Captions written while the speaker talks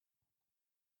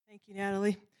Thank you,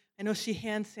 Natalie. I know she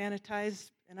hand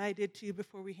sanitized, and I did too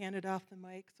before we handed off the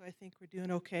mic, so I think we're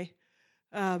doing okay.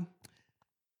 Um,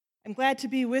 I'm glad to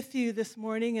be with you this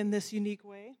morning in this unique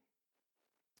way.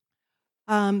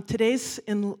 Today's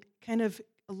in kind of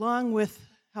along with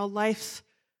how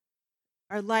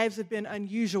our lives have been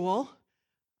unusual.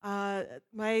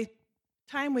 My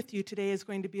time with you today is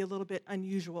going to be a little bit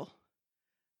unusual.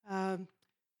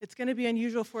 It's going to be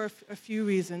unusual for a few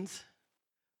reasons.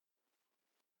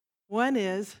 One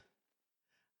is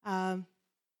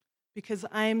because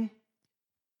I'm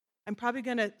probably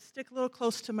going to stick a little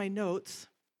close to my notes.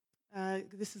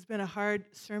 This has been a hard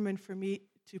sermon for me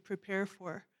to prepare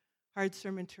for, hard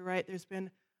sermon to write. There's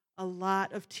been a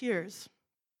lot of tears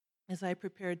as I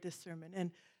prepared this sermon, and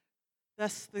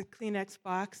thus the Kleenex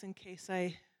box in case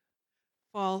I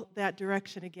fall that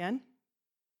direction again.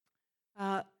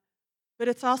 But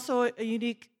it's also a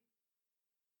unique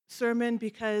sermon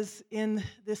because in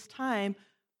this time,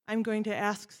 I'm going to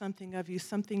ask something of you,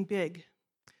 something big,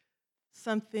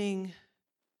 something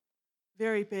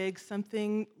very big,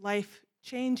 something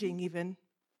life-changing even,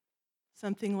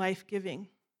 something life-giving.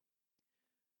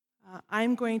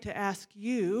 I'm going to ask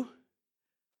you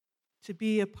to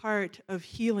be a part of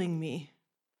healing me,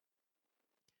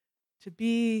 to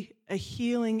be a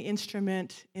healing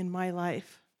instrument in my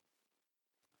life.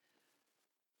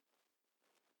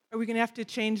 Are we going to have to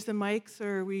change the mics,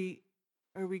 or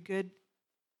are we good?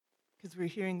 Because we're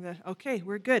hearing okay,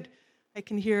 we're good. I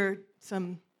can hear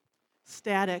some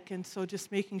static, and so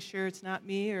just making sure it's not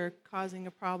me or causing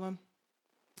a problem.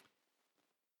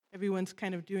 Everyone's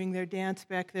kind of doing their dance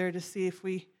back there to see if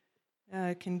we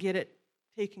can get it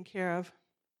taken care of.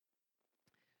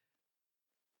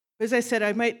 As I said,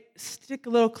 I might stick a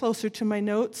little closer to my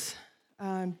notes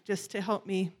just to help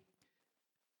me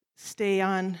stay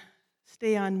on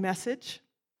message.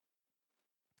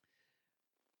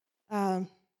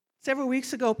 Several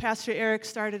weeks ago, Pastor Eric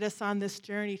started us on this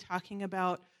journey talking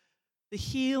about the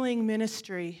healing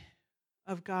ministry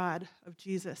of God, of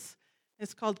Jesus.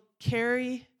 It's called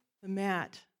Carry the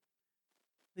Mat,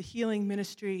 the healing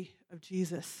ministry of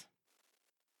Jesus.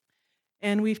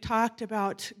 And we've talked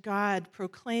about God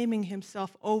proclaiming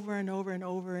himself over and over and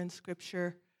over in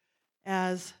Scripture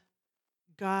as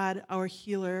God, our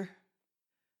healer,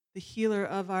 the healer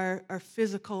of our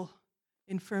physical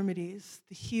infirmities,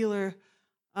 the healer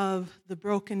of the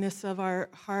brokenness of our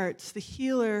hearts, the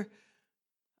healer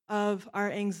of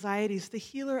our anxieties, the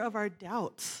healer of our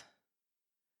doubts.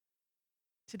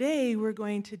 Today, we're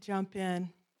going to jump in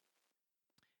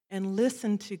and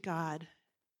listen to God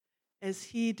as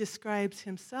he describes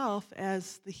himself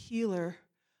as the healer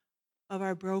of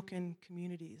our broken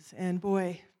communities. And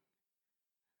boy,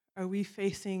 are we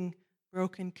facing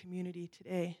broken community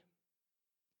today.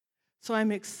 So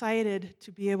I'm excited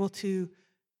to be able to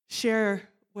share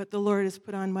what the Lord has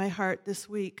put on my heart this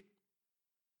week,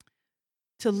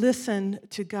 to listen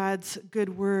to God's good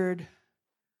word,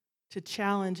 to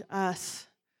challenge us,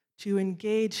 to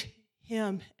engage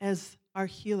him as our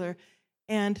healer.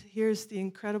 And here's the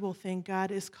incredible thing,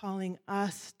 God is calling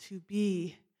us to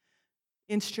be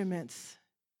instruments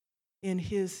in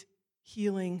his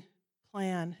healing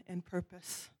plan and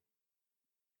purpose.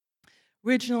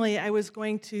 Originally, I was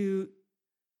going to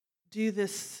do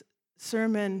this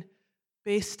sermon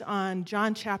based on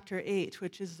John chapter 8,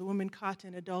 which is the woman caught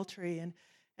in adultery. And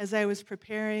as I was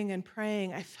preparing and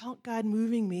praying, I felt God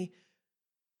moving me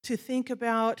to think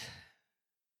about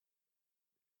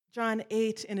John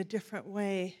 8 in a different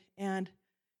way. And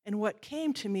what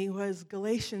came to me was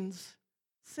Galatians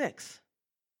 6.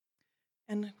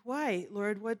 And why,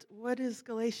 Lord? What is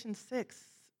Galatians 6?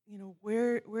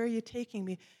 Where are you taking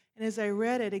me? And as I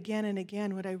read it again and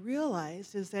again, what I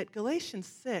realized is that Galatians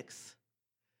 6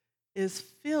 is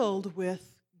filled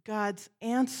with God's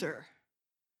answer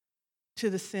to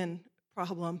the sin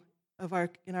problem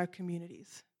in our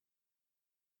communities.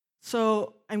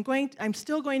 So I'm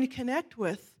still going to connect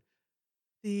with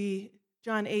the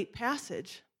John 8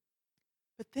 passage,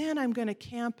 but then I'm going to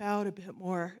camp out a bit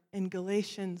more in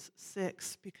Galatians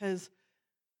 6 because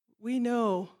we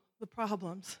know the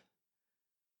problems.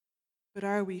 But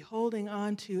are we holding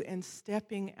on to and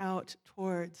stepping out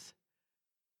towards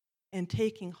and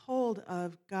taking hold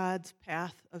of God's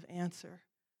path of answer,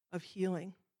 of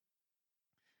healing?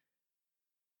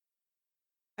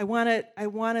 I want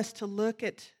us to look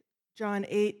at John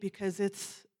 8 because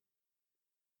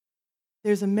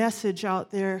there's a message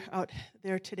out there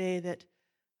today that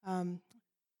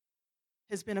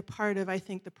has been a part of, I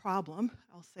think, the problem,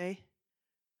 I'll say.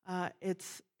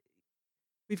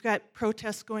 We've got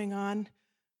protests going on,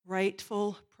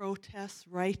 rightful protests,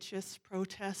 righteous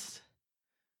protests.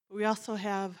 But we also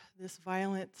have this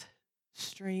violent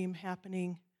stream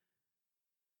happening,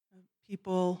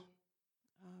 people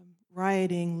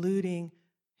rioting, looting,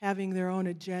 having their own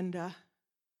agenda.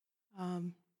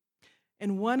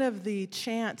 And one of the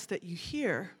chants that you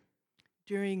hear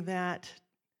during that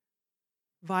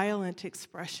violent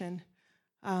expression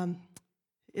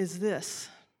is this.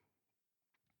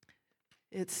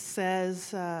 It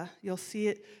says, you'll see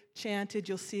it chanted,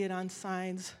 you'll see it on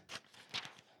signs: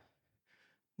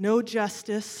 no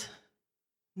justice,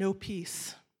 no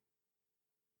peace.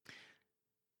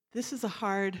 This is a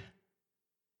hard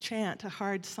chant, a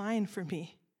hard sign for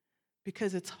me,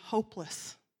 because it's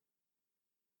hopeless.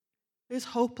 There's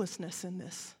hopelessness in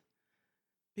this,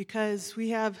 because we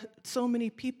have so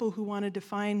many people who want to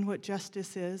define what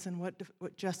justice is and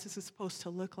what justice is supposed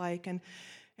to look like,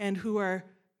 and who are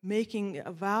making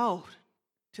a vow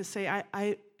to say,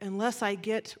 I unless I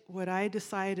get what I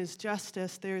decide is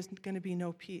justice, there's going to be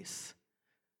no peace.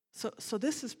 So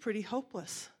this is pretty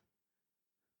hopeless.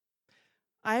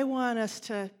 I want us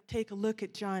to take a look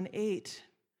at John 8,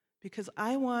 because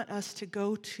I want us to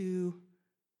go to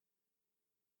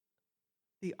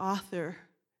the author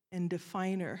and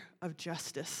definer of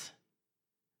justice,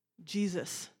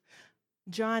 Jesus.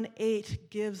 John 8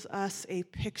 gives us a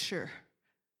picture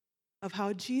of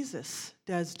how Jesus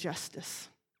does justice.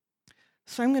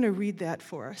 So I'm going to read that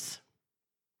for us.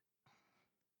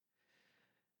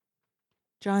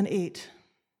 John 8.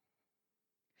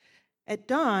 At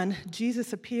dawn,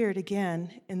 Jesus appeared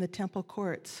again in the temple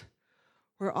courts,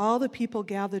 where all the people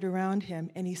gathered around him,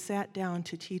 and he sat down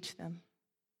to teach them.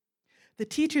 The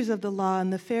teachers of the law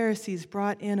and the Pharisees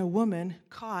brought in a woman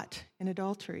caught in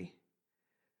adultery.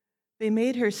 They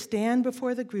made her stand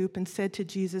before the group and said to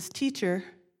Jesus, "Teacher,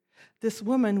 this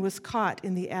woman was caught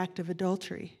in the act of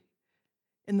adultery.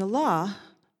 In the law,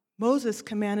 Moses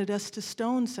commanded us to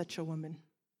stone such a woman.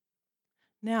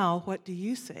 Now, what do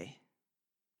you say?"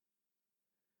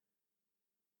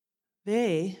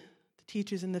 They, the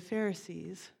teachers and the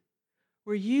Pharisees,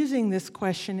 were using this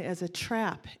question as a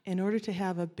trap in order to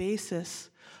have a basis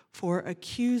for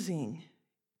accusing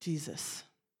Jesus.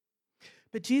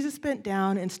 But Jesus bent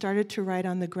down and started to write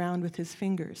on the ground with his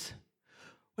fingers.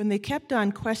 When they kept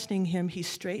on questioning him, he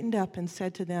straightened up and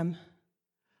said to them,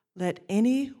 "Let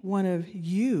any one of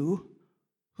you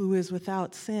who is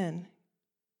without sin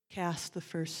cast the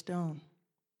first stone."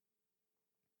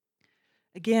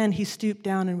 Again, he stooped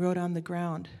down and wrote on the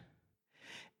ground.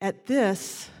 At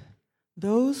this,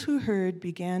 those who heard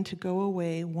began to go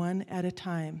away one at a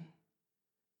time,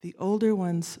 the older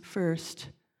ones first,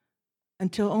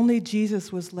 until only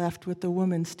Jesus was left with the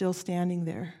woman still standing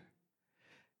there.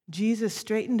 Jesus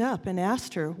straightened up and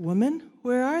asked her, "Woman,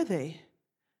 where are they?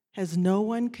 Has no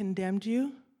one condemned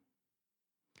you?"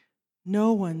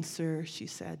 "No one, sir," she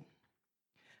said.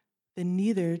 "Then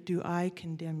neither do I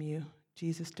condemn you,"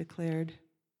 Jesus declared.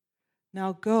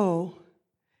 "Now go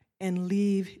and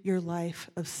leave your life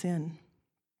of sin."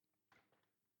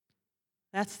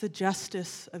 That's the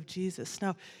justice of Jesus.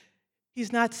 Now,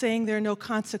 he's not saying there are no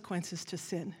consequences to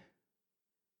sin.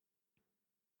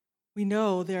 We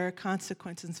know there are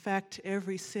consequences. In fact,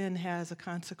 every sin has a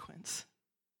consequence.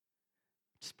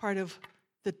 It's part of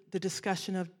the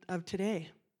discussion of today.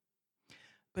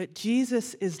 But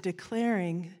Jesus is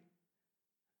declaring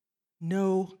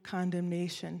no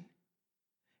condemnation.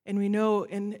 And we know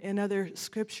in other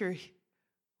scripture,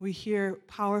 we hear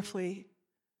powerfully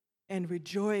and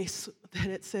rejoice that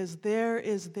it says, "There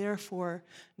is therefore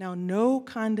now no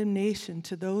condemnation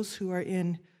to those who are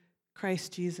in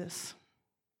Christ Jesus."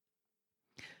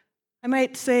 I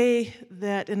might say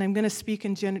that, and I'm going to speak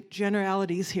in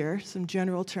generalities here, some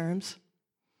general terms.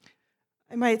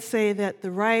 I might say that the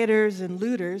rioters and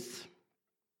looters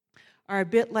are a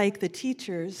bit like the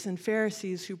teachers and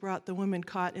Pharisees who brought the woman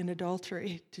caught in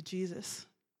adultery to Jesus.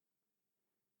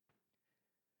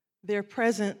 They're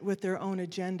present with their own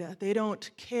agenda. They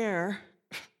don't care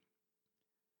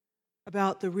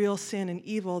about the real sin and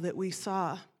evil that we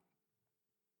saw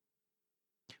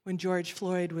when George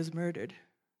Floyd was murdered.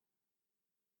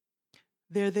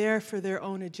 They're there for their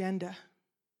own agenda.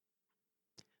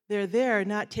 They're there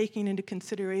not taking into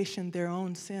consideration their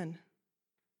own sin.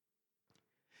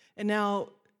 And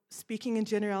now, speaking in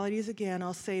generalities again,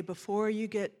 I'll say before you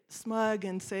get smug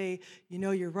and say,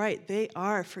 you're right, they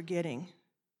are forgetting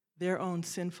their own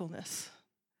sinfulness.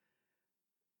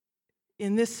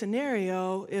 In this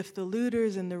scenario, if the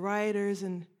looters and the rioters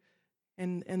and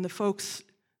the folks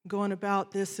going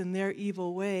about this in their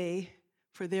evil way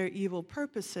for their evil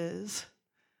purposes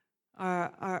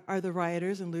are the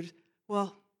rioters and looters,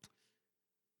 well,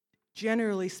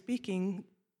 generally speaking,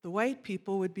 the white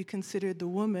people would be considered the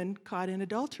woman caught in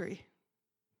adultery.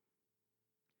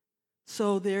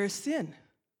 So there's sin.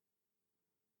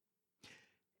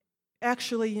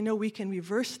 Actually, we can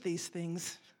reverse these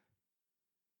things.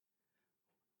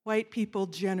 White people,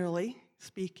 generally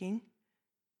speaking,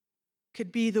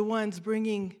 could be the ones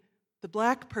bringing the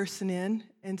black person in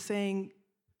and saying,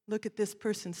 look at this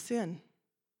person's sin.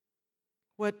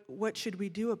 What should we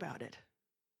do about it?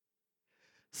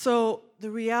 So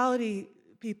the reality,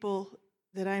 people,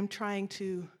 that I'm trying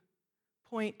to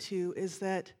point to is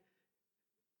that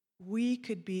we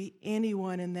could be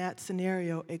anyone in that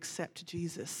scenario except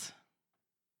Jesus.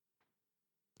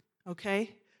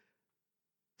 Okay?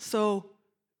 So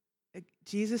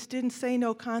Jesus didn't say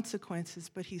no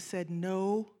consequences, but he said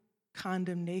no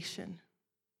condemnation.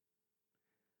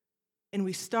 And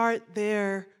we start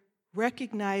there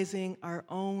recognizing our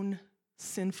own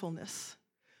sinfulness.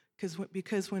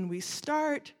 Because when we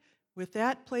start with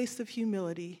that place of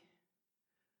humility,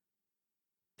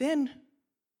 then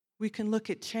we can look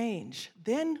at change.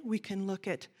 Then we can look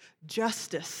at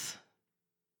justice.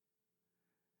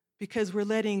 Because we're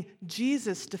letting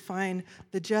Jesus define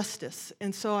the justice.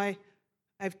 And so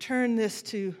I've turned this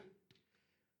to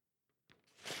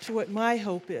what my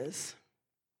hope is.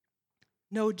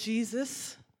 Know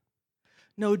Jesus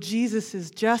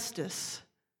is justice,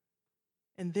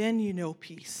 and then you know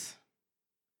peace.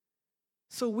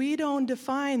 So we don't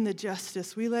define the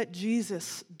justice, we let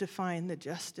Jesus define the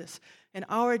justice. And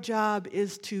our job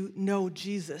is to know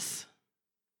Jesus.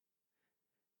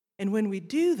 And when we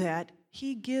do that,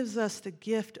 he gives us the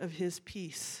gift of his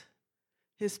peace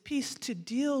to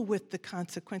deal with the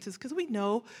consequences. Because we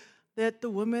know that the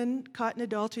woman caught in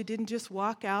adultery didn't just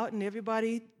walk out and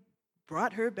everybody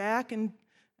brought her back and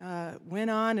went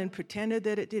on and pretended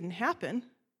that it didn't happen.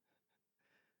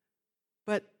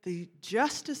 But the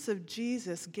justice of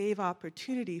Jesus gave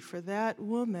opportunity for that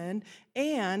woman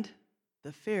and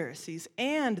the Pharisees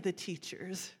and the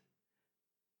teachers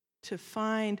to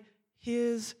find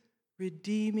his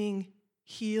redeeming,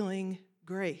 healing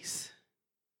grace.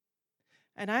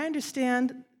 And I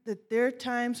understand that there are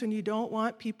times when you don't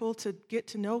want people to get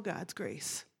to know God's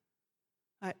grace.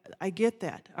 I get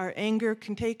that. Our anger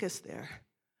can take us there.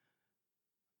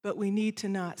 But we need to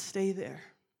not stay there.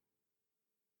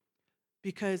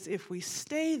 Because if we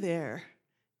stay there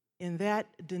in that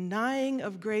denying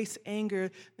of grace anger,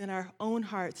 then our own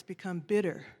hearts become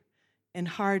bitter and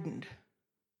hardened.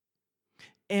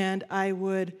 And I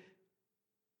would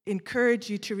encourage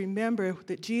you to remember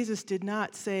that Jesus did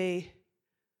not say,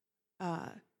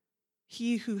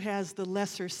 he who has the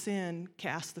lesser sin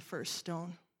cast the first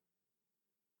stone.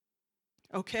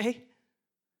 Okay?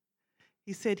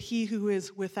 He said, he who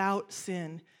is without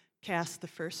sin cast the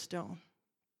first stone.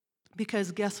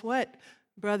 Because guess what,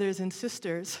 brothers and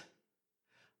sisters?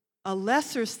 A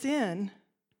lesser sin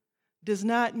does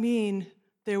not mean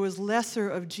there was lesser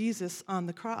of Jesus on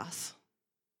the cross.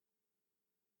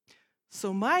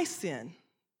 So my sin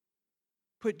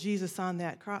put Jesus on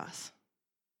that cross.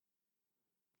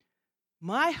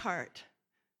 My heart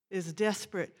is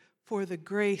desperate for the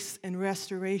grace and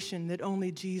restoration that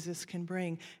only Jesus can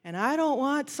bring. And I don't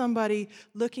want somebody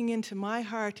looking into my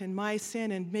heart and my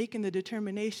sin and making the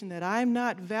determination that I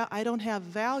don't have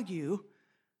value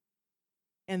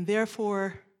and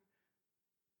therefore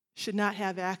should not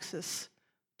have access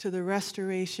to the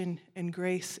restoration and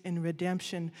grace and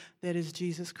redemption that is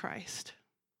Jesus Christ.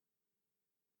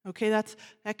 Okay,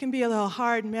 that can be a little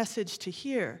hard message to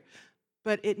hear,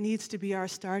 but it needs to be our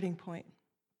starting point.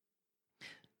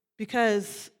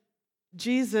 Because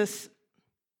Jesus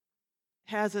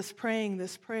has us praying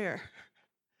this prayer.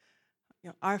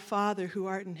 Our Father who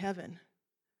art in heaven,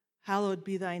 hallowed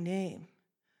be thy name.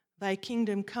 Thy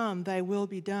kingdom come, thy will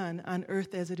be done on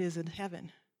earth as it is in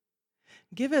heaven.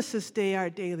 Give us this day our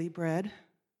daily bread.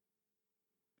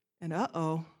 And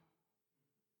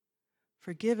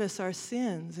forgive us our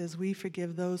sins as we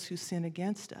forgive those who sin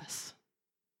against us.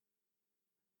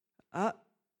 I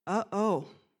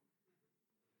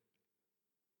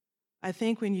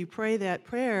think when you pray that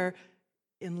prayer,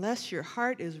 unless your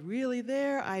heart is really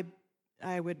there,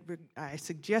 I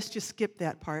suggest you skip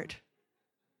that part.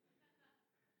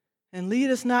 And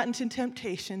lead us not into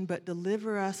temptation, but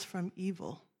deliver us from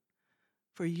evil.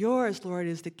 For yours, Lord,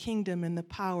 is the kingdom and the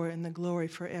power and the glory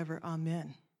forever.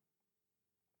 Amen.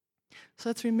 So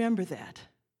let's remember that.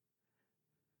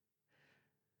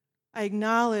 I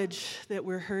acknowledge that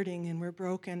we're hurting and we're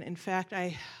broken. In fact,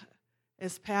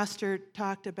 as Pastor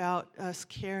talked about us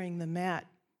carrying the mat,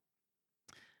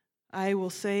 I will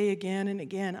say again and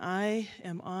again, I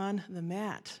am on the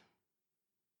mat.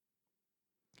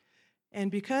 And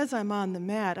because I'm on the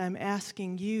mat, I'm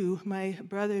asking you, my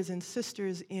brothers and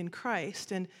sisters in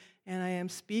Christ, and I am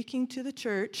speaking to the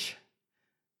church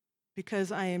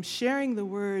because I am sharing the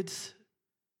words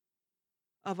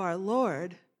of our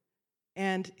Lord,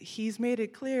 and he's made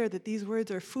it clear that these words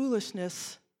are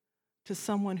foolishness to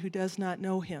someone who does not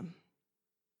know him.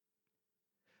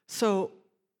 So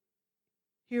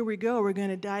here we go. We're going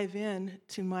to dive in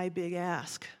to my big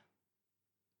ask.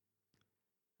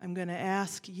 I'm going to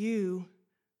ask you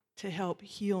to help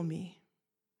heal me.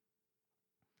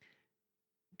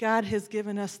 God has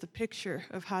given us the picture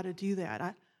of how to do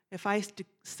that. If I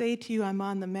say to you, I'm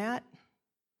on the mat,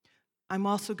 I'm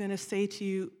also going to say to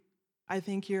you, I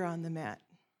think you're on the mat.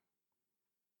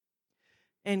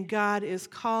 And God is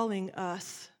calling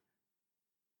us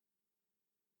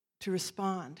to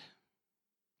respond.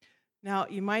 Now,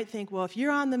 you might think, well, if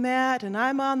you're on the mat and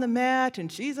I'm on the mat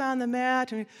and she's on the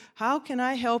mat, how can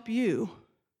I help you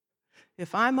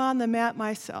if I'm on the mat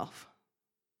myself?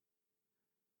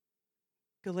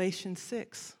 Galatians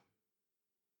 6.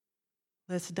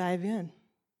 Let's dive in.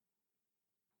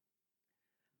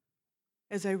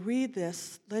 As I read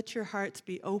this, let your hearts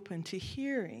be open to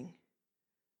hearing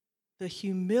the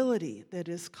humility that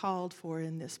is called for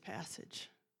in this passage.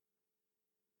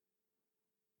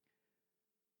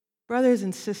 Brothers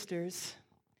and sisters,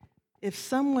 if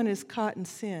someone is caught in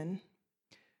sin,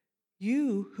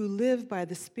 you who live by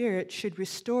the Spirit should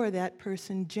restore that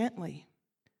person gently.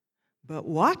 But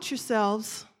watch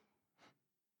yourselves,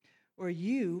 or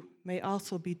you may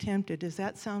also be tempted. Does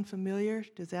that sound familiar?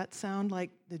 Does that sound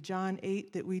like the John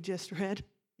 8 that we just read?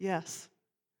 Yes.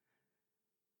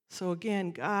 So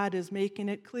again, God is making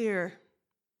it clear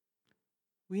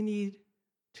we need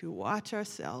to watch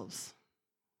ourselves.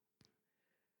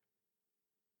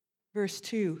 Verse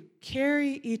 2,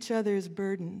 carry each other's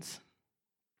burdens,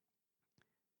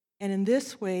 and in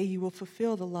this way you will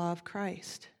fulfill the law of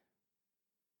Christ.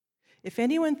 If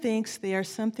anyone thinks they are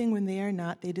something when they are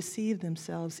not, they deceive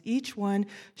themselves. Each one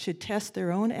should test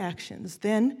their own actions.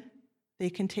 Then they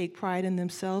can take pride in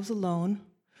themselves alone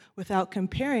without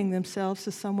comparing themselves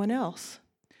to someone else.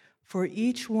 For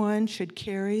each one should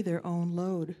carry their own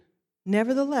load.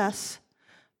 Nevertheless,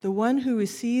 the one who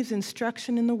receives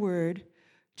instruction in the word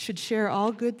should share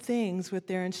all good things with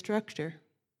their instructor.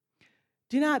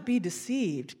 Do not be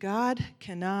deceived. God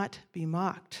cannot be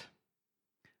mocked.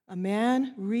 A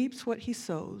man reaps what he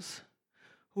sows.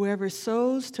 Whoever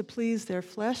sows to please their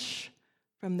flesh,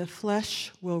 from the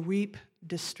flesh will reap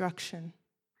destruction.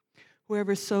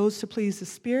 Whoever sows to please the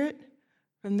Spirit,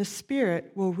 from the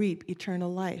Spirit will reap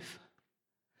eternal life.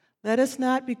 Let us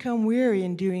not become weary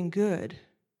in doing good,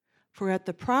 for at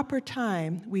the proper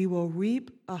time we will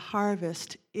reap a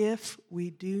harvest if we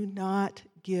do not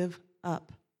give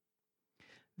up.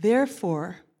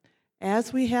 Therefore,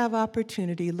 as we have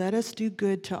opportunity, let us do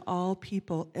good to all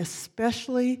people,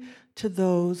 especially to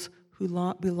those who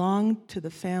belong to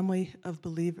the family of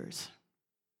believers.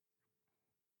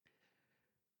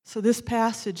 So this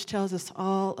passage tells us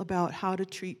all about how to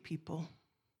treat people.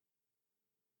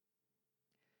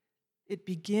 It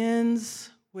begins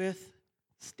with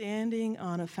standing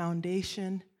on a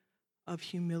foundation of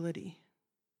humility.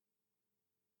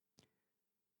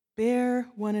 Bear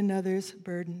one another's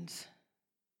burdens.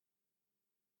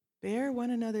 Bear one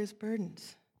another's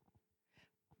burdens.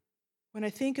 When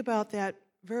I think about that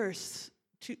verse,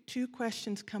 two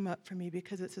questions come up for me,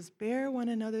 because it says, bear one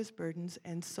another's burdens,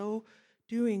 and so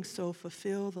doing so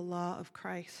fulfill the law of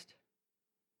Christ.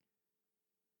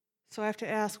 So I have to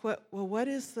ask, what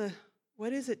is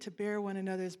it to bear one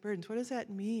another's burdens? What does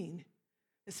that mean?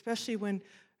 Especially when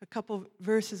a couple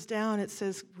verses down it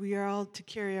says we are all to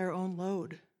carry our own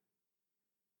load.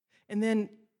 And then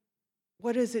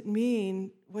what does it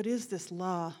mean? What is this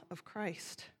law of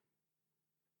Christ?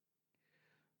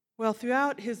 Well,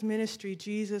 throughout his ministry,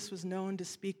 Jesus was known to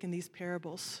speak in these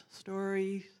parables,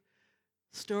 stories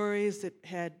that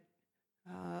had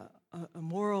a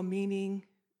moral meaning,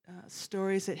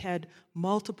 stories that had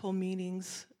multiple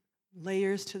meanings,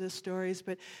 layers to the stories.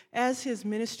 But as his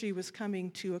ministry was coming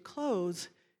to a close,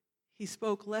 he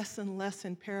spoke less and less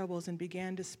in parables and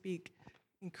began to speak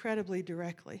incredibly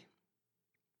directly.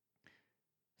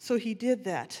 So he did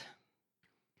that.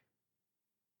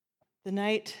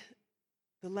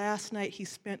 The last night he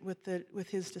spent with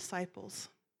his disciples.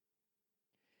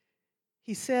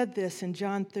 He said this in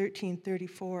John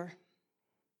 13:34.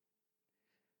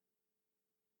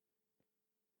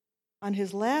 On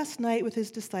his last night with his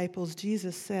disciples,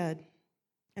 Jesus said,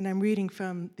 and I'm reading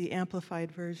from the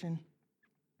Amplified Version,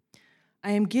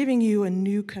 I am giving you a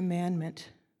new commandment,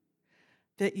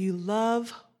 that you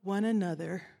love one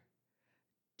another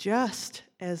just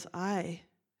as I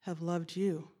have loved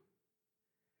you,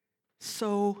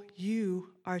 so you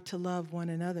are to love one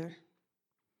another.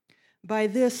 By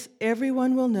this,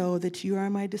 everyone will know that you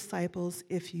are my disciples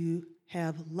if you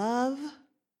have love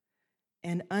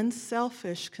and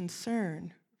unselfish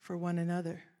concern for one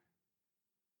another.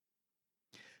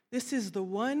 This is the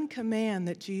one command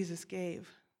that Jesus gave.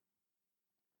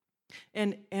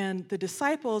 And the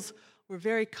disciples were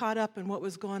very caught up in what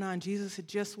was going on. Jesus had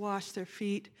just washed their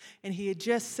feet, and he had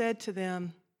just said to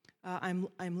them, I'm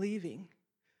leaving.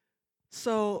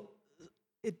 So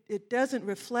it doesn't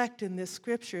reflect in this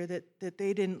scripture that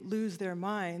they didn't lose their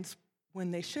minds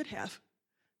when they should have.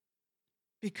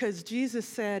 Because Jesus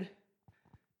said,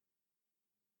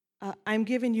 I'm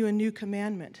giving you a new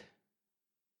commandment.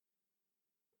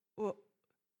 Well,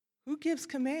 who gives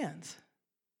commands?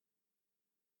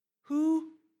 Who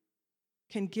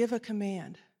can give a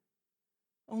command?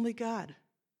 Only God.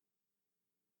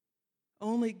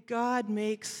 Only God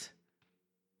makes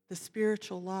the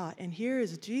spiritual law. And here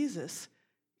is Jesus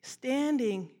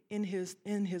standing in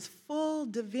his full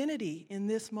divinity in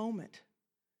this moment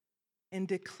and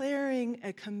declaring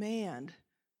a command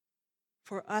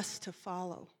for us to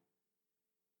follow.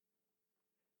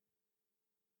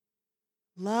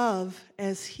 Love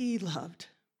as he loved.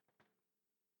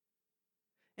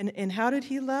 And how did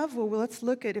he love? Well, let's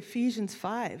look at Ephesians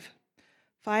 5.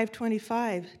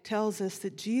 5:25 tells us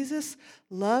that Jesus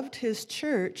loved his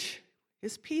church,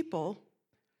 his people,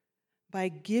 by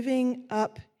giving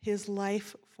up his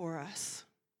life for us.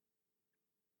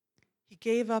 He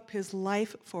gave up his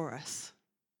life for us.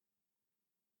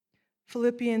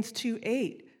 Philippians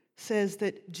 2:8 says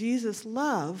that Jesus'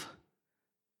 love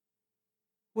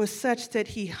was such that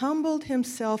he humbled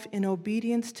himself in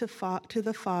obedience to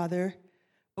the Father,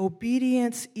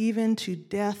 obedience even to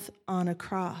death on a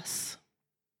cross.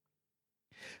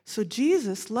 So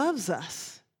Jesus loves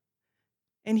us,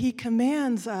 and he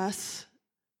commands us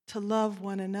to love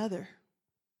one another.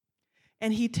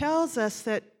 And he tells us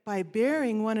that by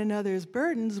bearing one another's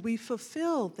burdens, we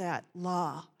fulfill that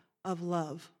law of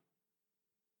love.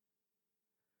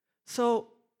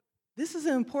 So this is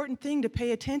an important thing to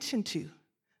pay attention to,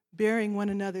 bearing one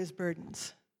another's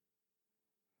burdens.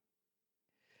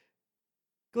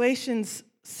 Galatians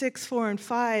 6, 4, and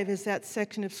 5 is that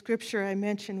section of scripture I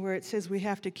mentioned where it says we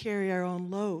have to carry our own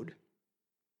load.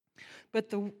 But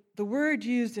the word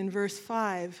used in verse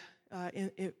 5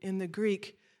 in the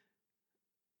Greek,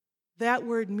 that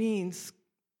word means,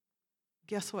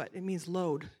 guess what? It means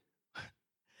load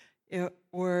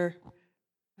or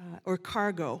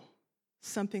cargo,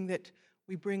 something that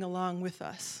we bring along with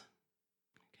us.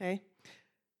 Okay?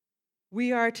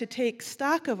 We are to take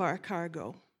stock of our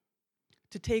cargo,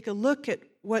 to take a look at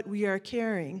what we are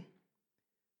carrying,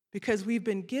 because we've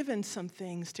been given some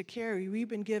things to carry. We've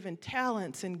been given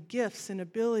talents and gifts and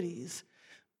abilities,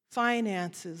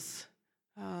 finances,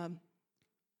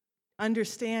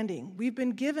 understanding. We've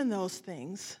been given those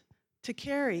things to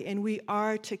carry, and we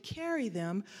are to carry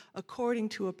them according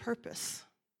to a purpose.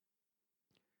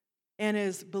 And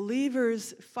as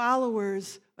believers,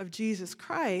 followers of Jesus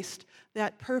Christ,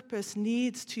 that purpose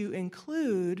needs to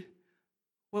include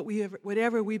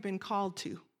whatever we've been called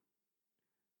to.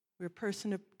 We're a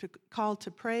person called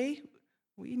to pray,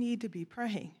 we need to be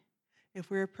praying. If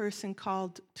we're a person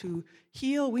called to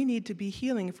heal, we need to be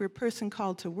healing. If we're a person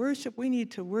called to worship, we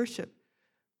need to worship.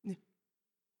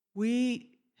 We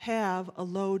have a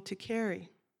load to carry.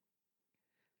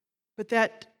 But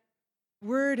that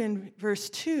word in verse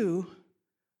 2,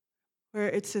 where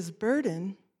it says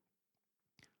burden,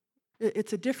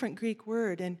 it's a different Greek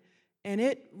word, and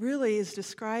it really is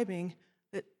describing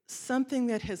that something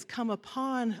that has come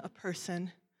upon a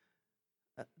person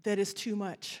that is too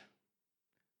much,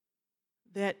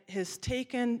 that has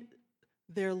taken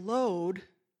their load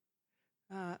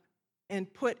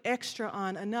and put extra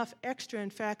on, enough extra, in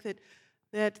fact,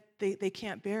 that they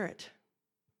can't bear it.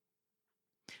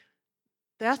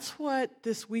 That's what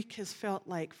this week has felt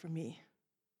like for me.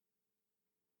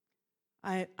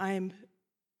 I'm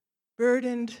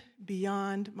burdened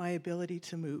beyond my ability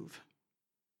to move.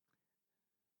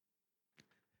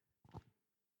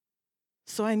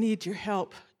 So I need your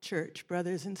help, church,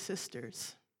 brothers and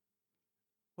sisters,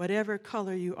 whatever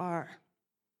color you are.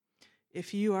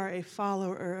 If you are a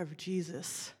follower of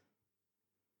Jesus,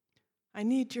 I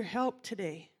need your help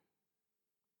today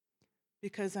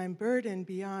because I'm burdened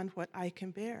beyond what I can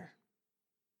bear.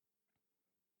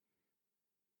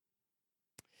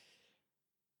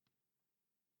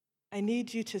 I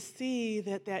need you to see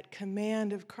that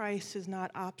command of Christ is not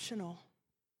optional.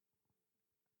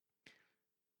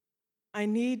 I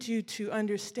need you to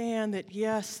understand that,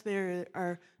 yes, there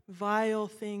are vile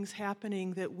things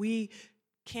happening that we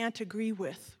can't agree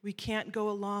with, we can't go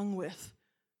along with.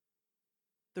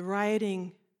 The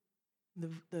rioting,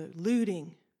 the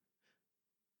looting,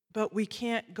 but we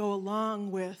can't go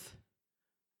along with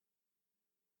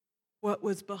what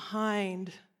was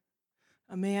behind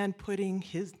a man putting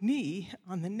his knee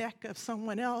on the neck of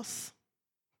someone else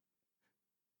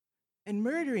and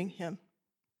murdering him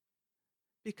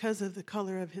because of the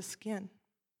color of his skin.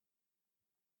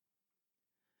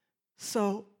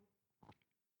 So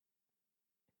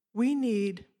we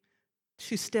need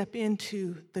to step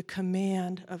into the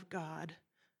command of God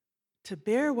to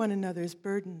bear one another's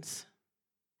burdens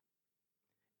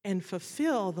and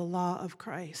fulfill the law of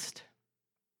Christ.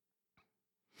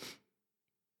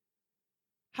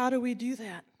 How do we do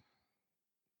that?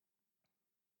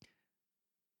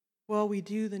 Well, we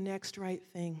do the next right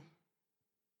thing.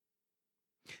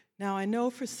 Now, I know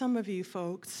for some of you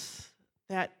folks,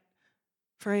 that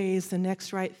phrase, the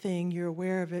next right thing, you're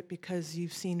aware of it because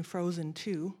you've seen Frozen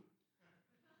 2,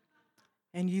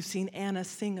 and you've seen Anna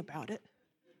sing about it.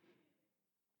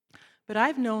 But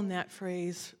I've known that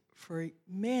phrase for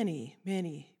many,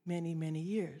 many, many, many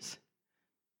years.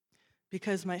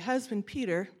 Because my husband,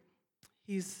 Peter,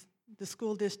 he's the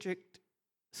school district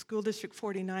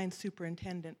 49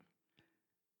 superintendent.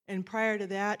 And prior to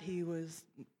that, he was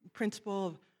principal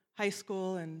of high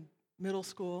school and middle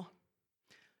school.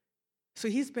 So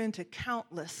he's been to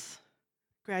countless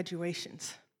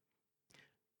graduations.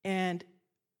 And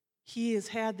he has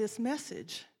had this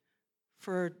message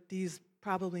for these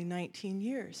probably 19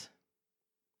 years,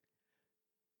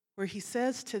 where he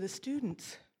says to the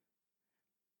students,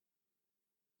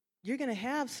 you're going to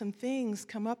have some things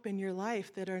come up in your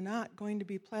life that are not going to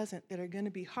be pleasant, that are going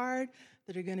to be hard,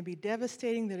 that are going to be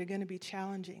devastating, that are going to be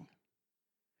challenging.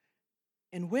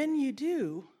 And when you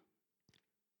do,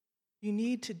 you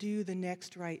need to do the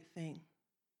next right thing.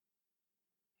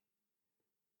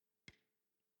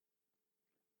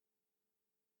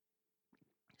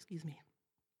 Excuse me.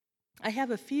 I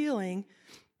have a feeling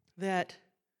that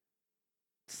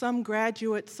some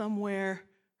graduate somewhere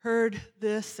heard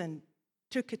this and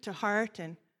took it to heart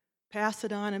and passed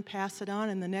it on,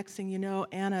 and the next thing you know,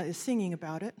 Anna is singing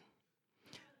about it.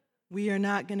 We are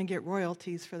not going to get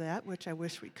royalties for that, which I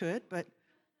wish we could, but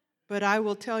I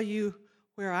will tell you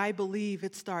where I believe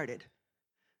it started.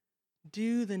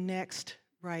 Do the next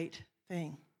right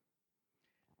thing.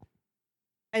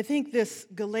 I think this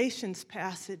Galatians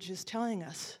passage is telling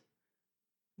us,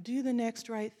 do the next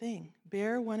right thing.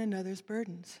 Bear one another's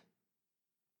burdens.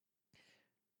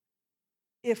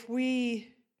 If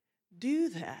we do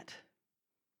that,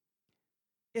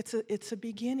 it's a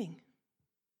beginning.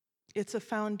 It's a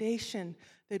foundation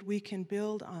that we can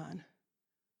build on.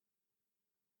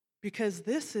 Because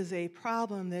this is a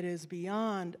problem that is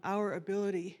beyond our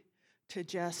ability to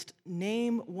just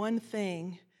name one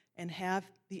thing and have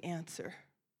the answer.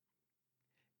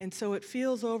 And so it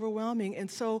feels overwhelming.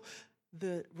 And so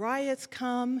the riots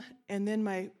come, and then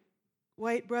my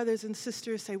white brothers and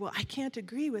sisters say, well, I can't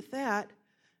agree with that,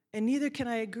 and neither can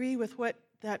I agree with what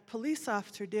that police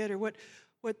officer did or what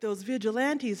those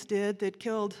vigilantes did that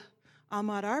killed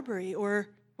Ahmaud Arbery, or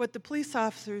what the police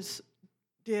officers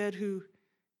did who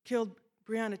killed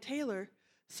Breonna Taylor.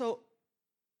 So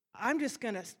I'm just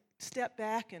going to step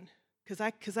back, and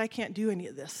because I can't do any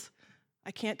of this.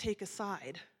 I can't take a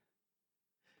side.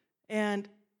 And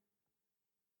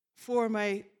for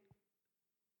my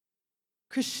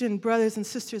Christian brothers and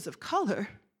sisters of color,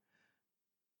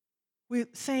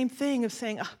 same thing of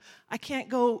saying, I can't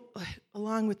go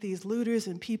along with these looters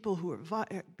and people who are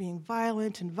being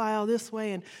violent and vile this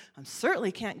way, and I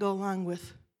certainly can't go along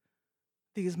with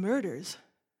these murders.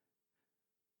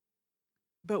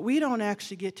 But we don't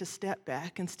actually get to step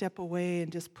back and step away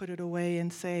and just put it away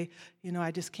and say,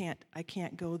 I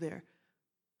can't go there.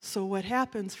 So what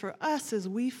happens for us is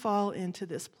we fall into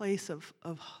this place of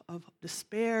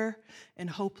despair and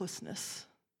hopelessness.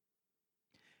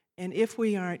 And if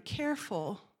we aren't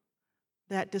careful,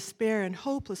 that despair and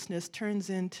hopelessness turns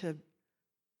into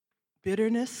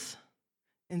bitterness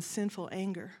and sinful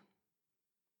anger.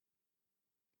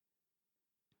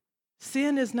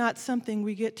 Sin is not something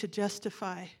we get to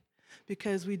justify,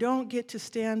 because we don't get to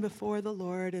stand before the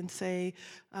Lord and say,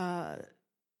 I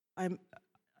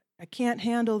can't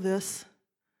handle this,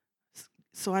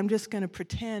 so I'm just going to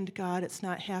pretend, God, it's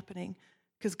not happening.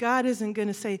 Because God isn't going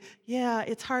to say, yeah,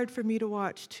 it's hard for me to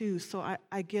watch too, so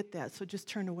I get that, so just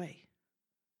turn away.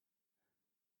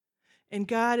 And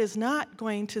God is not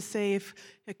going to say, if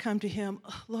I come to him,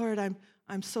 oh, Lord,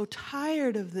 I'm so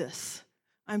tired of this.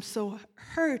 I'm so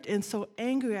hurt and so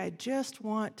angry. I just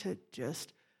want to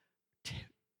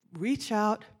reach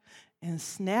out and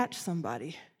snatch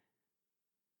somebody.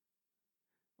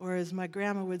 Or as my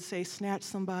grandma would say, snatch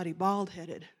somebody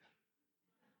bald-headed.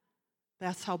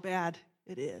 That's how bad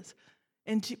it is.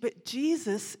 But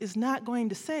Jesus is not going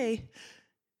to say,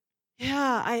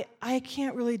 yeah, I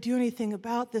can't really do anything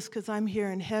about this because I'm here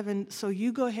in heaven, so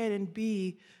you go ahead and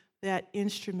be that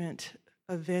instrument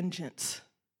of vengeance.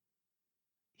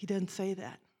 He doesn't say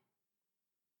that.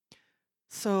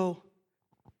 So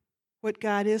what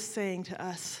God is saying to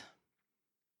us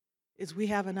is we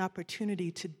have an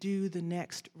opportunity to do the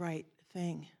next right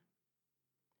thing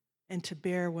and to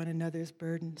bear one another's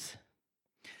burdens.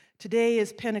 Today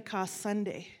is Pentecost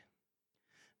Sunday.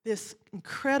 This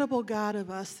incredible God of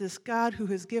us, this God who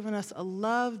has given us a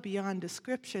love beyond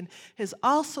description, has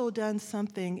also done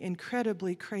something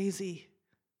incredibly crazy.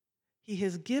 He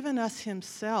has given us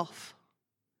himself,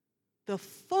 the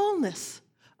fullness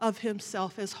of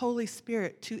himself as Holy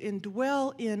Spirit, to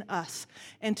indwell in us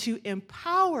and to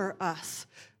empower us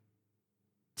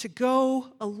to go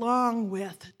along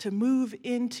with, to move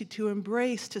into, to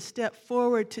embrace, to step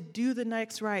forward, to do the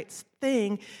next right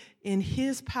thing in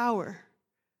his power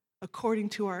according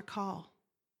to our call.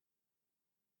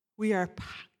 We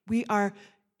are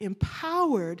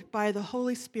empowered by the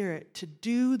Holy Spirit to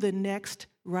do the next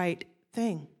right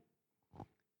thing.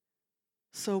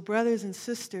 So, brothers and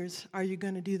sisters, are you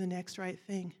going to do the next right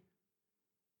thing?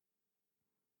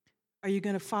 Are you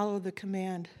going to follow the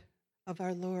command of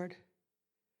our Lord?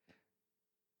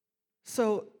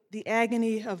 So, the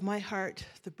agony of my heart,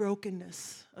 the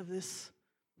brokenness of this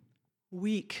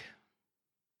week,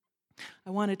 I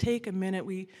want to take a minute.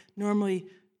 We normally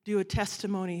do a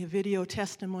testimony, a video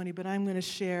testimony, but I'm going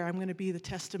to be the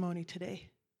testimony today.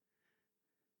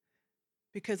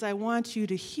 Because I want you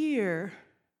to hear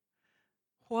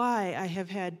why I have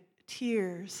had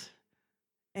tears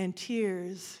and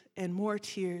more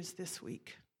tears this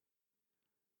week.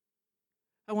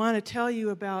 I want to tell you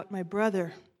about my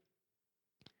brother.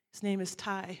 His name is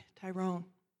Tyrone.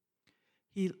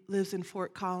 He lives in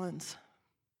Fort Collins.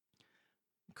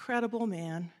 Incredible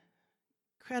man,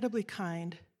 incredibly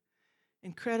kind,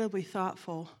 incredibly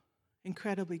thoughtful,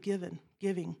 incredibly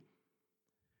giving.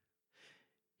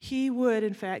 He would,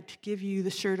 in fact, give you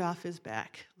the shirt off his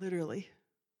back, literally.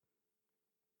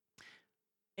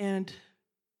 And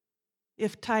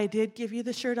if Ty did give you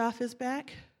the shirt off his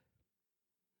back,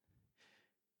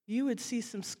 you would see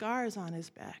some scars on his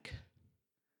back.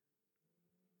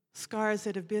 Scars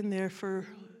that have been there for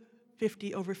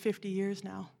over 50 years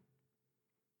now.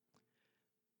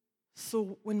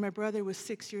 So when my brother was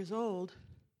 6 years old,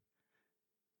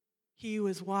 he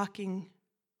was walking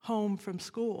home from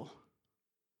school,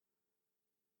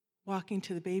 walking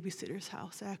to the babysitter's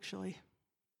house, actually.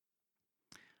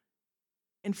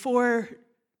 And for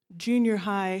junior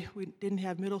high, we didn't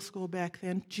have middle school back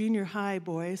then, junior high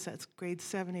boys, that's grades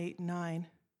 7, 8, and 9,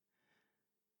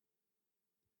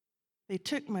 they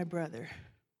took my brother.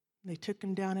 They took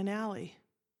him down an alley.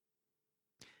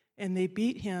 And they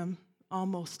beat him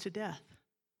almost to death.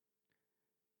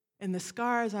 And the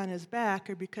scars on his back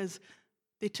are because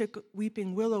they took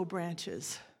weeping willow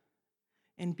branches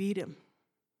and beat him.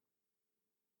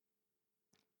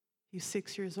 He's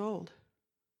 6 years old.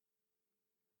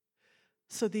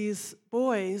 So these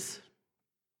boys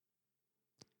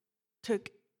took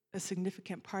a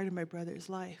significant part of my brother's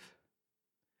life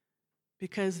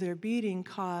because their beating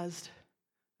caused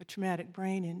a traumatic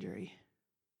brain injury.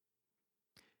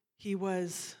 He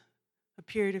was a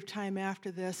period of time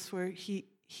after this where he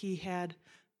had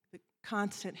the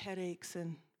constant headaches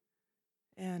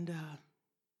and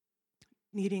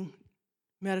needing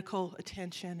medical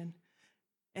attention.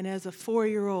 And as a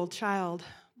 4-year-old child,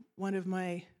 one of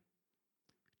my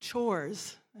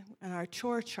chores on our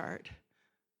chore chart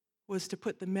was to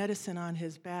put the medicine on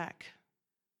his back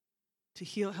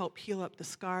to help heal up the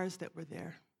scars that were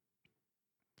there.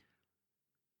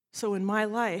 So in my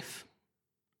life,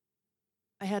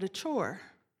 I had a chore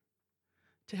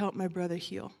to help my brother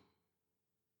heal.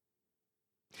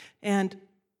 And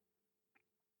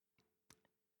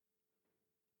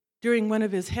during one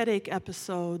of his headache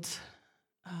episodes,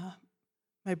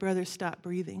 my brother stopped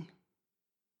breathing.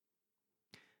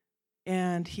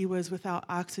 And he was without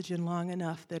oxygen long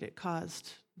enough that it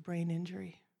caused brain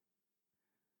injury.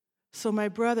 So my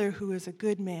brother, who is a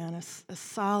good man, a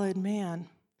solid man,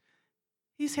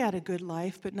 he's had a good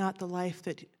life, but not the life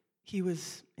that he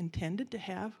was intended to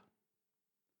have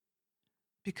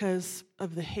because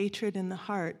of the hatred in the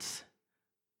hearts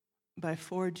by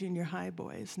 4 junior high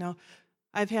boys. Now,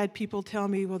 I've had people tell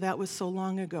me, well, that was so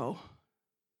long ago.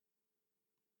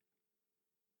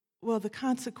 well, the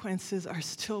consequences are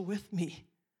still with me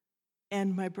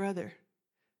and my brother.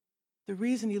 The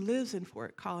reason he lives in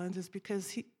Fort Collins is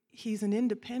because he's an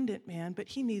independent man, but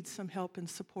he needs some help and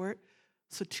support.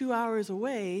 So 2 hours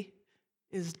away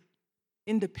is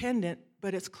independent,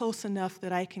 but it's close enough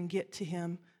that I can get to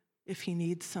him if he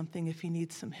needs something, if he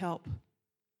needs some help.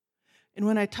 And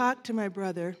when I talked to my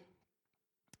brother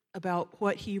about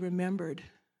what he remembered,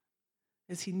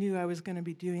 as he knew I was going to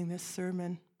be doing this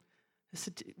sermon, I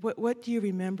said, what do you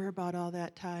remember about all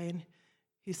that, Ty? And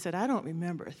he said, I don't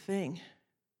remember a thing,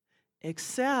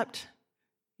 except,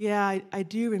 yeah, I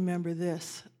do remember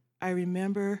this. I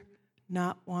remember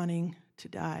not wanting to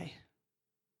die.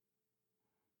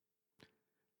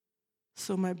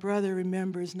 So my brother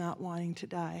remembers not wanting to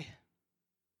die.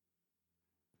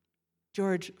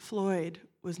 George Floyd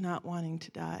was not wanting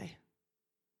to die.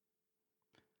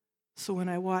 So when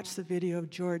I watch the video of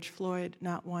George Floyd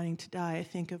not wanting to die, I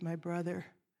think of my brother,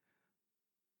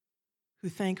 who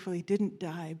thankfully didn't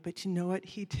die, but you know what?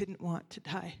 He didn't want to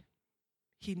die.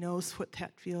 He knows what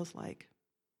that feels like.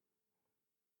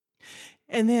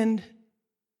 And then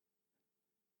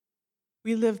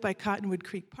we live by Cottonwood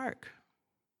Creek Park.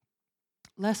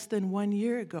 Less than 1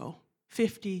 year ago,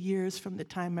 50 years from the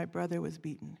time my brother was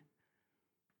beaten,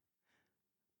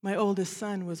 my oldest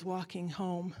son was walking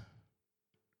home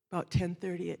about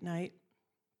 10:30 at night,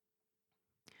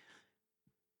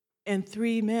 and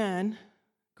 3 men,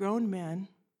 grown men,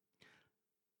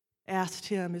 asked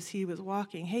him as he was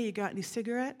walking, hey, you got any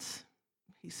cigarettes?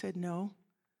 He said no.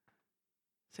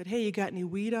 Said, hey, you got any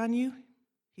weed on you?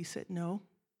 He said no.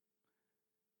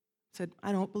 Said,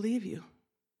 I don't believe you.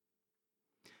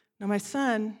 Now my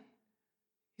son,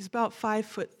 he's about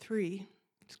 5'3".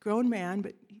 He's a grown man,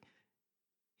 but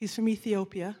he's from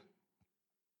Ethiopia.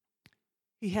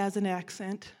 He has an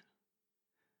accent.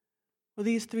 Well,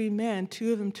 these 3 men,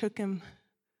 2 of them took him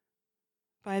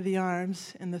by the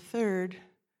arms, and the third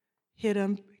hit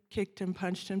him, kicked him,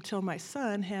 punched him, till my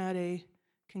son had a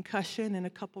concussion and a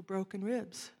couple broken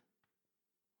ribs.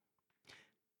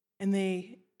 And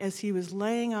they, as he was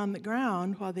laying on the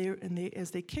ground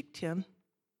as they kicked him,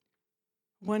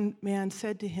 one man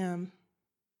said to him,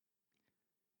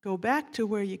 go back to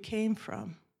where you came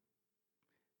from.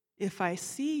 If I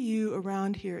see you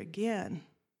around here again,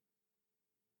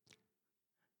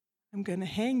 I'm going to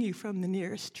hang you from the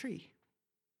nearest tree.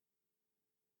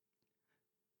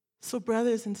 So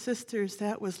brothers and sisters,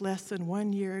 that was less than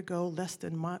 1 year ago, less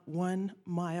than 1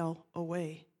 mile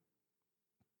away.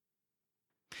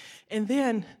 And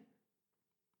then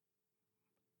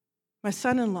my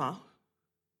son-in-law,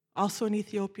 also an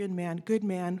Ethiopian man, good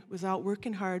man, was out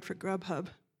working hard for Grubhub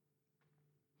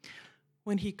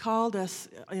when he called us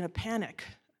in a panic,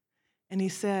 and he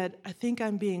said, I think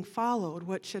I'm being followed.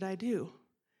 What should I do?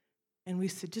 And we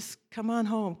said, just come on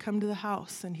home, come to the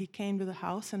house. And he came to the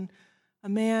house, and a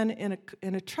man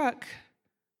in a truck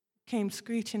came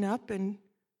screeching up and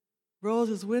rolls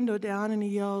his window down, and he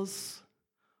yells,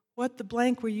 what the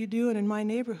blank were you doing in my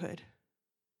neighborhood?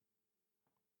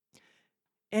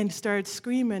 And started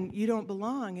screaming, you don't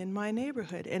belong in my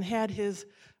neighborhood, and had his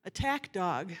attack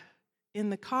dog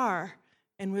in the car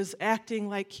and was acting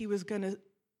like he was going to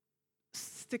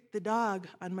stick the dog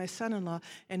on my son-in-law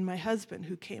and my husband,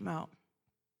 who came out.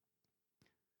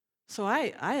 So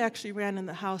I actually ran in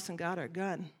the house and got our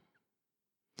gun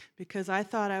because I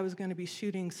thought I was going to be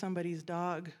shooting somebody's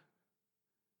dog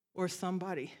or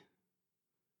somebody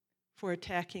for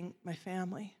attacking my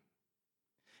family.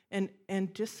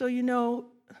 And just so you know,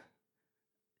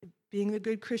 being the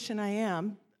good Christian I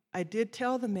am, I did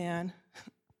tell the man,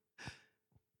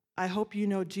 I hope you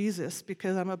know Jesus,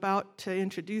 because I'm about to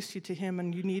introduce you to him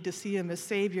and you need to see him as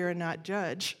Savior and not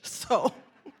judge. So,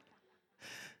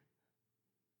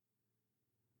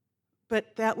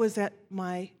 but that was at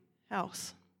my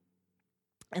house.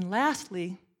 And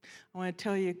lastly, I want to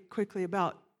tell you quickly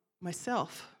about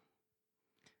myself.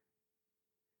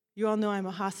 You all know I'm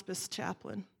a hospice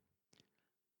chaplain.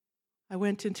 I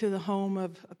went into the home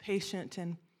of a patient,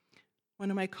 and one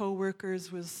of my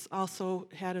coworkers also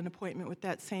had an appointment with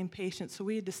that same patient. So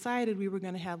we decided we were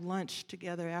going to have lunch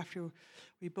together after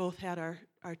we both had our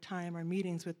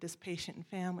meetings with this patient and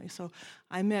family. So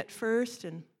I met first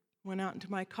and went out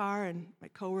into my car, and my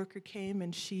coworker came,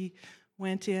 and she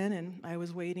went in, and I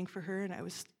was waiting for her, and I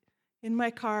was in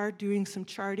my car doing some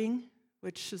charting,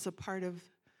 which is a part of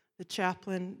the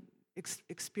chaplain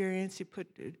experience. You put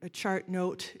a chart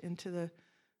note into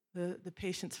the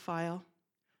patient's file.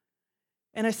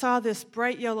 And I saw this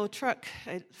bright yellow truck.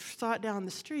 I saw it down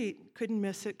the street, couldn't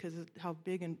miss it because of how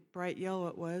big and bright yellow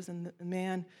it was, and the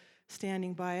man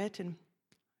standing by it, and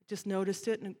just noticed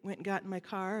it and went and got in my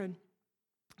car and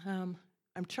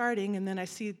I'm charting, and then I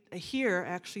hear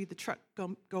actually the truck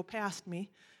go past me,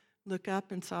 look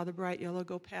up and saw the bright yellow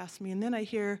go past me, and then I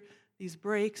hear these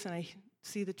brakes, and I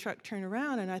see the truck turn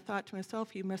around, and I thought to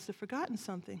myself, he must have forgotten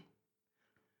something.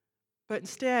 But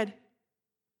instead,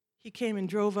 he came and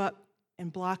drove up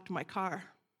and blocked my car.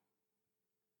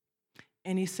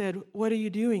 And he said, "What are you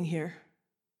doing here?"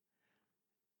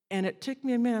 And it took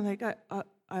me a minute. I'm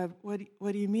like,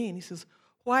 what do you mean? He says,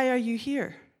 "Why are you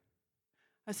here?"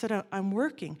 I said, "I'm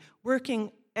working."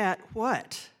 "Working at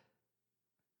what?"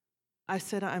 I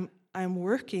said, I'm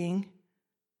working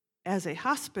as a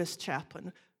hospice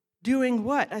chaplain." "Doing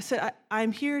what?" I said,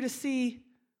 I'm here to see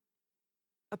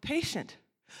a patient."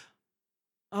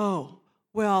 "Oh,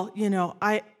 well,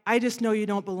 I just know you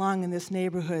don't belong in this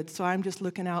neighborhood, so I'm just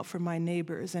looking out for my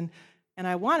neighbors." And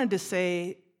I wanted to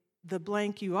say, "The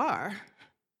blank you are,"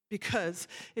 because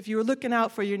if you were looking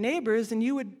out for your neighbors, then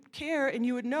you would care and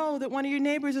you would know that one of your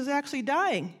neighbors is actually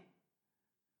dying.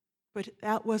 But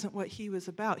that wasn't what he was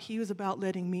about. He was about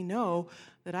letting me know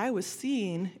that I was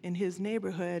seen in his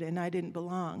neighborhood and I didn't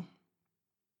belong.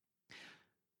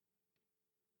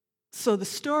 So the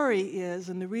story is,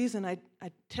 and the reason I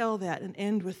tell that and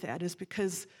end with that is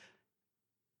because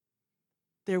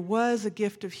there was a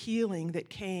gift of healing that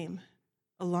came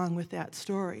along with that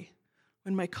story.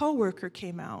 When my coworker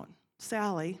came out,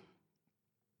 Sally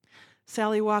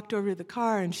walked over to the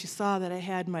car and she saw that I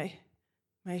had my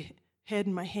head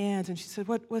in my hands, and she said,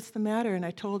 What's the matter?" And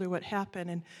I told her what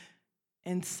happened.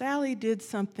 And Sally did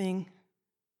something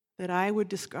that I would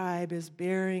describe as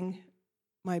bearing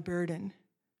my burden.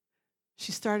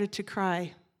 She started to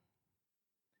cry.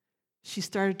 She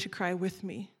started to cry with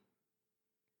me.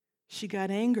 She got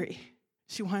angry.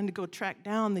 She wanted to go track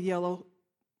down the yellow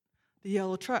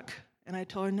truck. And I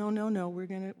told her, no,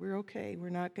 we're okay. We're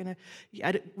not gonna.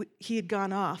 He had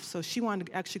gone off, so she wanted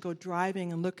to actually go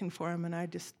driving and looking for him, and I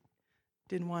just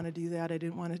didn't want to do that. I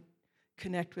didn't want to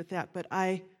connect with that, but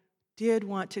I did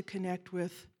want to connect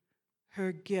with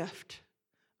her gift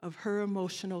of her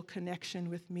emotional connection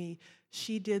with me.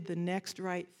 She did the next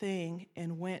right thing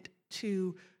and went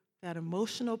to that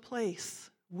emotional place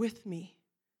with me,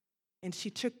 and she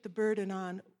took the burden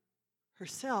on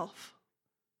herself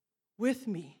with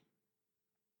me.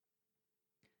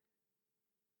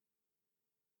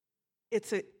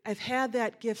 I've had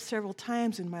that gift several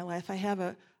times in my life. I have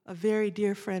a very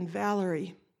dear friend,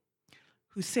 Valerie,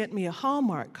 who sent me a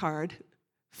Hallmark card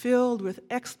filled with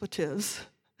expletives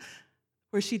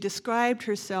where she described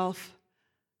herself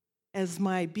as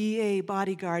my BA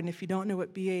bodyguard. And if you don't know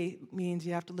what BA means,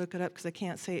 you have to look it up because I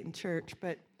can't say it in church.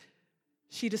 But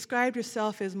she described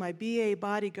herself as my BA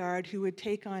bodyguard who would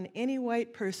take on any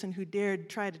white person who dared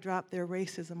try to drop their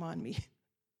racism on me.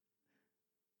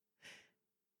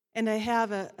 And I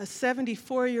have a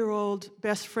 74-year-old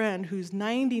best friend who's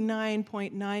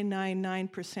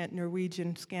 99.999%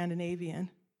 Norwegian Scandinavian.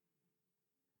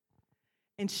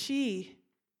 And she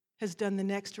has done the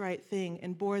next right thing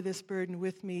and bore this burden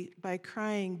with me by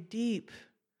crying deep,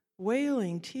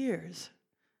 wailing tears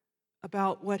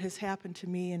about what has happened to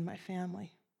me and my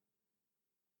family.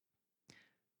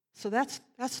 So that's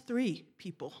 3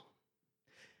 people.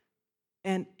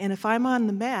 And if I'm on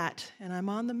the mat,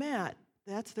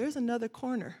 there's another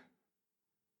corner.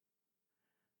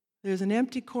 There's an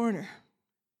empty corner.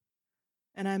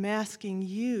 And I'm asking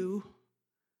you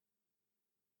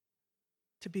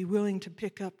to be willing to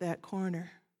pick up that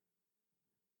corner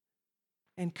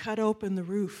and cut open the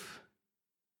roof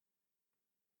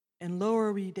and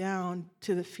lower me down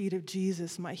to the feet of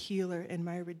Jesus, my healer and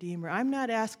my redeemer. I'm not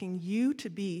asking you to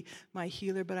be my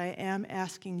healer, but I am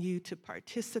asking you to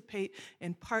participate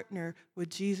and partner with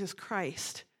Jesus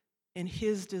Christ in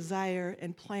his desire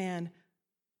and plan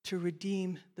to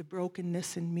redeem the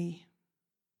brokenness in me.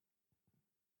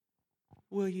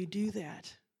 Will you do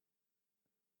that?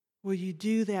 Will you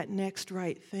do that next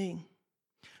right thing?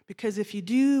 Because if you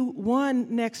do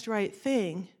one next right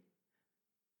thing,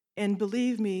 and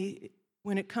believe me,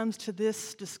 when it comes to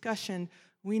this discussion,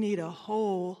 we need a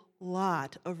whole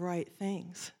lot of right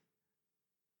things.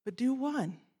 But do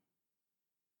one.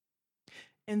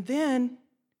 And then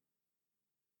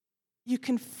you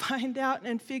can find out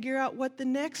and figure out what the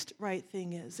next right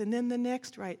thing is, and then the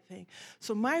next right thing.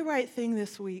 So my right thing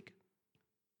this week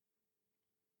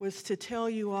was to tell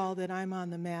you all that I'm on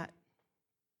the mat,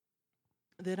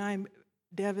 that I'm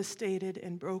devastated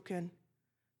and broken,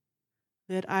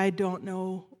 that I don't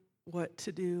know what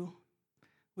to do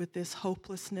with this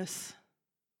hopelessness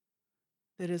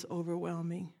that is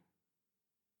overwhelming.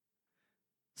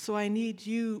 So I need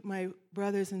you, my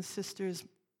brothers and sisters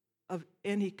of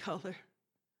any color,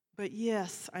 but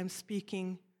yes, I'm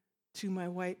speaking to my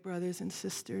white brothers and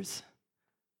sisters.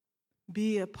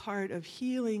 Be a part of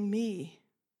healing me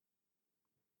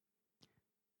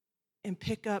and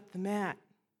pick up the mat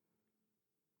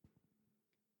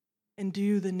and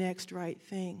do the next right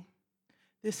thing.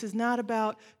 This is not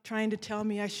about trying to tell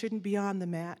me I shouldn't be on the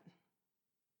mat.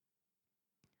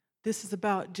 This is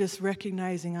about just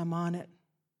recognizing I'm on it.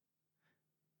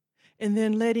 And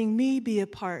then letting me be a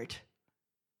part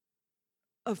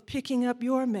of picking up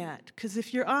your mat. Because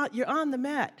if you're on the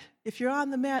mat. If you're on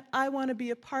the mat, I want to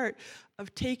be a part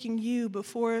of taking you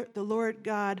before the Lord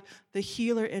God, the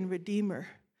healer and redeemer.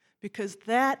 Because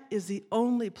that is the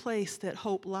only place that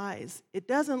hope lies. It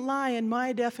doesn't lie in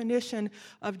my definition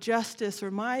of justice or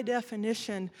my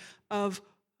definition of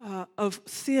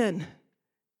sin.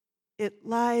 It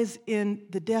lies in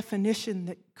the definition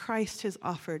that Christ has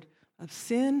offered of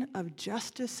sin, of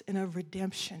justice, and of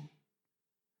redemption.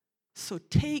 So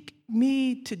take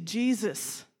me to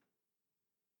Jesus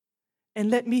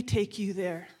and let me take you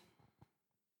there.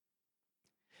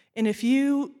 And if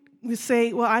you would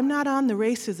say, well, I'm not on the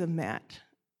racism mat,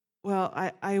 well,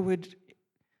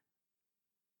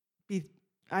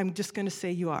 I'm just going to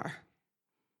say you are.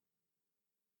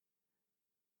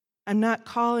 I'm not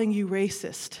calling you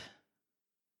racist.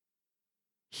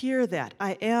 Hear that.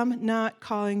 I am not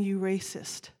calling you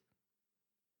racist.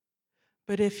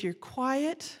 But if you're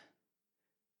quiet,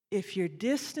 if you're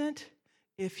distant,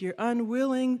 if you're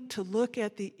unwilling to look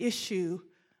at the issue,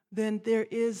 then there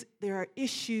are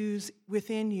issues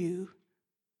within you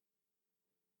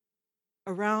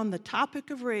around the topic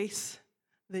of race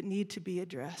that need to be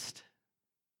addressed.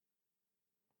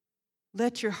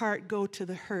 Let your heart go to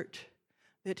the hurt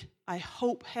that I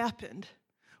hope happened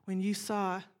when you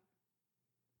saw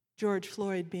George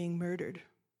Floyd being murdered.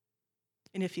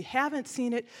 And if you haven't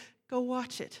seen it, go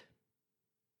watch it.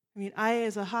 I mean, I,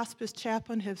 as a hospice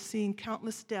chaplain, have seen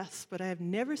countless deaths, but I have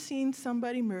never seen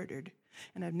somebody murdered,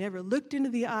 and I've never looked into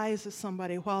the eyes of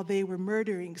somebody while they were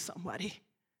murdering somebody.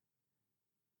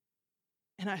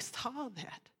 And I saw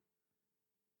that.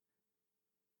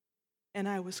 And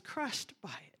I was crushed by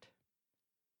it.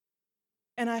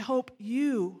 And I hope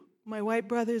you, my white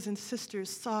brothers and sisters,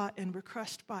 saw and were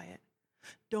crushed by it.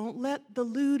 Don't let the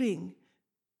looting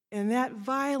and that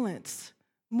violence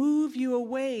move you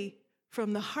away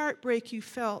from the heartbreak you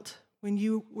felt when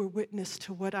you were witness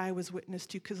to what I was witness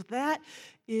to, because that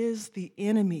is the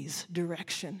enemy's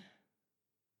direction.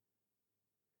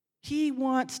 He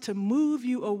wants to move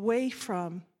you away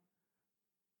from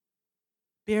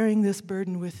bearing this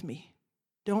burden with me.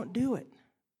 Don't do it.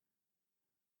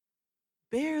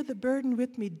 Bear the burden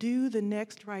with me. Do the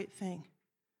next right thing.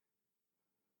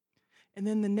 And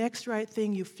then the next right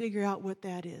thing, you figure out what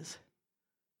that is.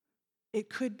 It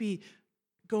could be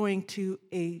going to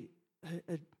a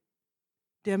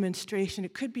demonstration.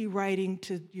 It could be writing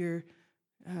to your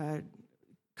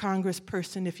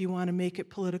congressperson if you want to make it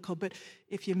political. But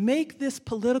if you make this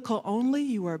political only,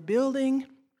 you are building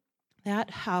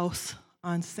that house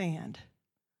on sand.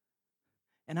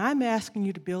 And I'm asking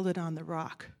you to build it on the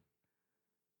rock.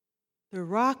 The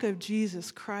rock of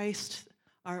Jesus Christ,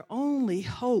 our only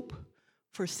hope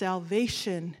for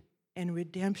salvation and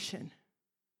redemption.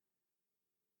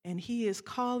 And he is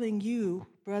calling you,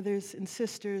 brothers and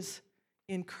sisters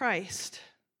in Christ,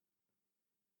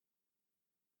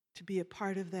 to be a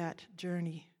part of that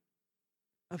journey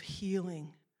of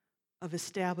healing, of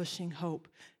establishing hope.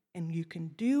 And you can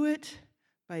do it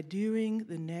by doing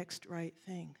the next right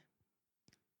thing.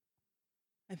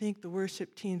 I think the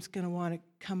worship team's going to want to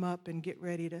come up and get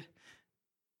ready to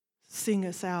sing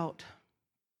us out.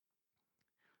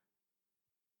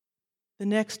 The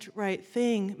next right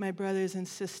thing, my brothers and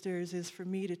sisters, is for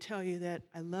me to tell you that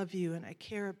I love you and I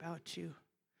care about you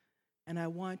and I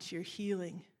want your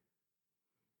healing.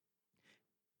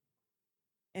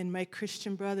 And my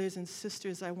Christian brothers and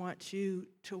sisters, I want you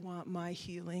to want my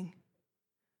healing,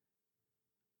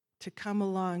 to come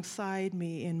alongside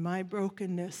me in my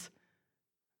brokenness,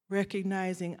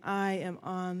 recognizing I am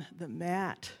on the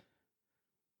mat.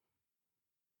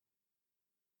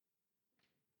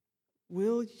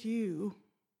 Will you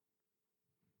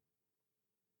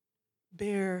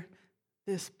bear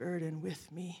this burden with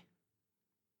me?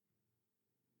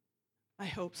 I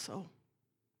hope so.